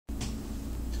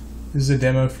This is a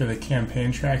demo for the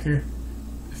campaign tracker.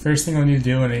 The first thing you'll need to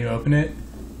do when you open it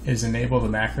is enable the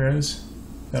macros.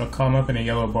 That'll come up in a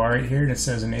yellow bar right here that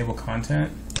says enable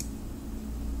content.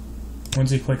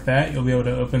 Once you click that, you'll be able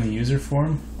to open the user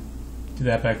form. Do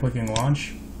that by clicking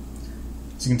launch.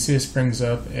 As you can see, this brings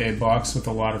up a box with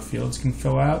a lot of fields you can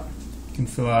fill out. You can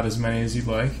fill out as many as you'd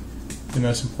like. The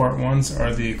most important ones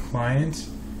are the client,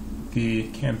 the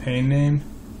campaign name,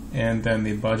 and then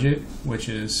the budget, which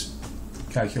is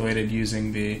calculated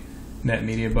using the net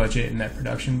media budget and net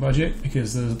production budget,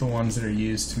 because those are the ones that are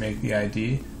used to make the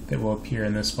ID that will appear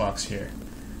in this box here.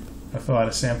 I'll fill out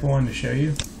a sample one to show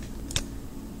you.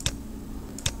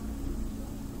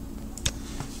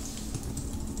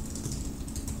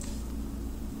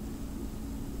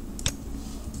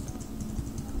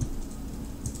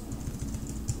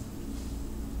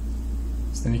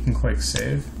 So then you can click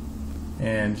save,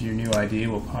 and your new ID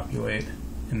will populate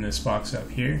in this box up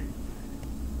here.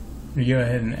 We go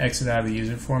ahead and exit out of the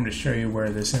user form to show you where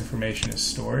this information is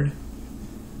stored.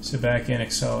 So back in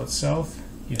Excel itself,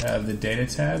 you have the data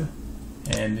tab,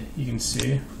 and you can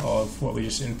see all of what we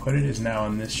just inputted is now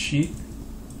on this sheet.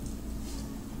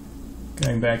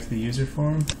 Going back to the user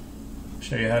form, I'll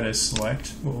show you how to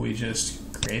select what we just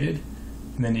created,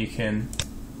 and then you can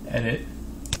edit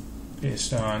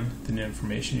based on the new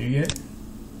information you get.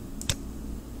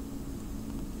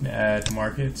 You can add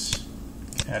markets,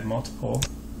 add multiple.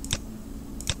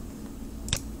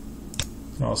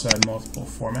 You can also add multiple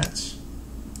formats.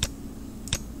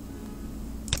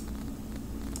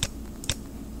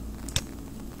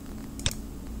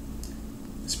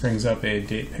 This brings up a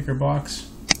date picker box.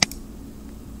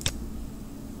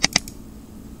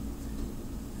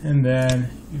 And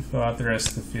then you fill out the rest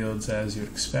of the fields as you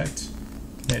would expect.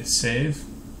 Hit save,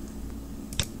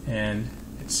 and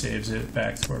it saves it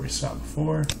back to where we saw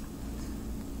before.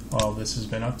 All of this has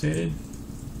been updated.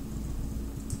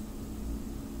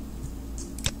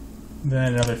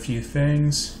 Then another few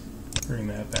things, bring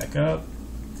that back up.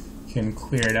 You can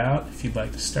clear it out if you'd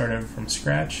like to start over from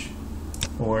scratch,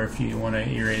 or if you want to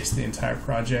erase the entire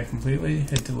project completely,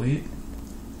 hit delete.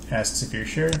 It asks if you're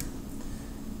sure.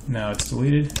 Now it's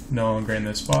deleted, no longer in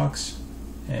this box,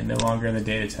 and no longer in the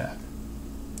data tab.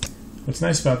 What's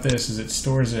nice about this is it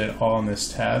stores it all in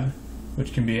this tab,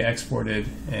 which can be exported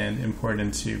and imported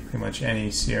into pretty much any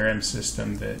CRM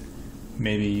system that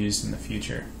may be used in the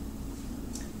future.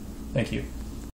 Thank you.